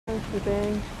extra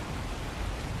thing.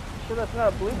 Sure that's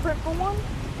not a blueprint for one?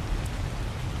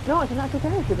 No, it's an actual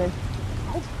character then.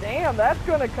 Oh damn, that's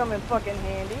gonna come in fucking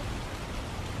handy.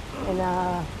 And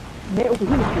metal for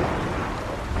human shit.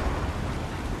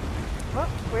 Well,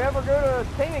 if we ever go to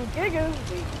taming gigas,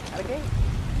 we got a gate.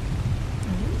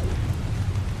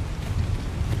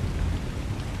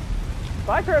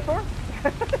 Bye, Pterosaur.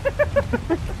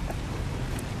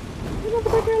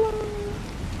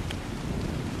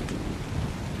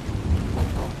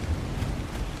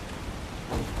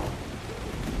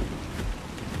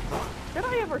 Did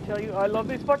I ever tell you I love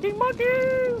these fucking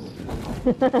monkeys?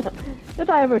 Did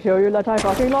I ever show you that I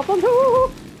fucking love them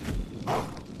too?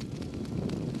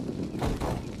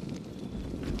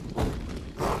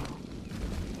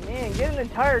 Man, get an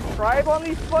entire tribe on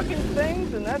these fucking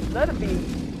things, and that'd be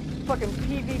fucking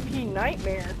PvP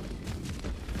nightmare.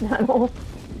 I know.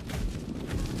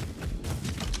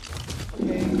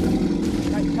 Okay.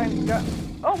 Nighttime's got.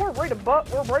 Oh, we're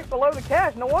right below the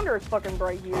cache. No wonder it's fucking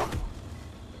bright here.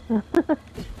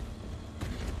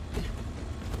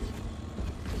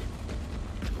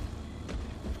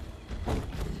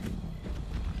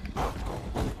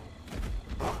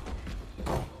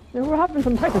 Yeah, we're having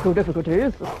some technical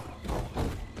difficulties.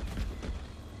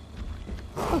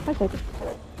 Oh, I take it.